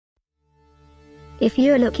If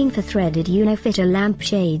you're looking for threaded unifitter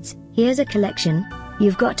lampshades, here's a collection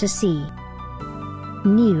you've got to see.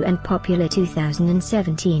 New and popular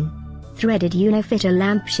 2017 threaded unifitter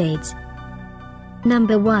lampshades.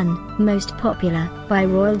 Number 1, most popular, by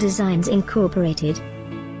Royal Designs Incorporated.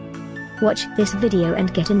 Watch this video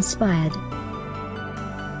and get inspired.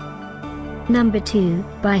 Number 2,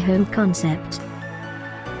 by HomeConcept.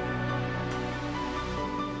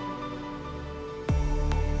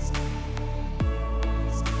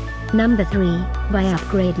 Number 3, by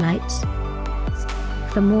Upgradelights.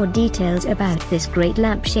 For more details about this great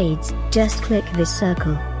lampshades, just click this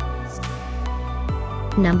circle.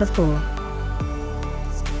 Number 4.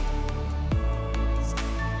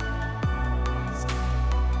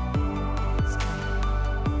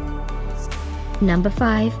 Number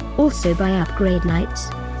 5, also by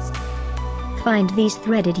Upgradelights. Find these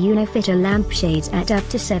threaded unifitter lampshades at up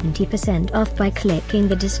to 70% off by clicking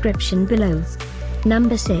the description below.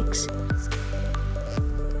 Number 6.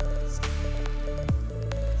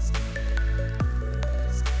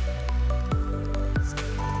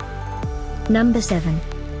 Number 7.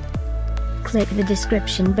 Click the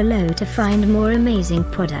description below to find more amazing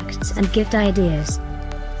products and gift ideas.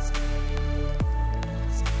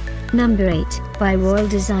 Number 8, by Royal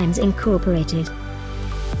Designs Incorporated.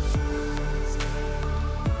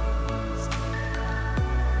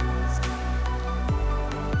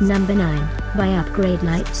 Number 9, by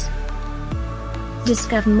Upgradelights.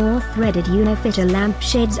 Discover more threaded unifitter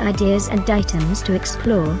lampshades ideas and items to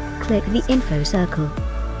explore, click the info circle.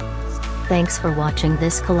 Thanks for watching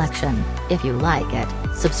this collection. If you like it,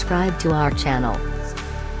 subscribe to our channel.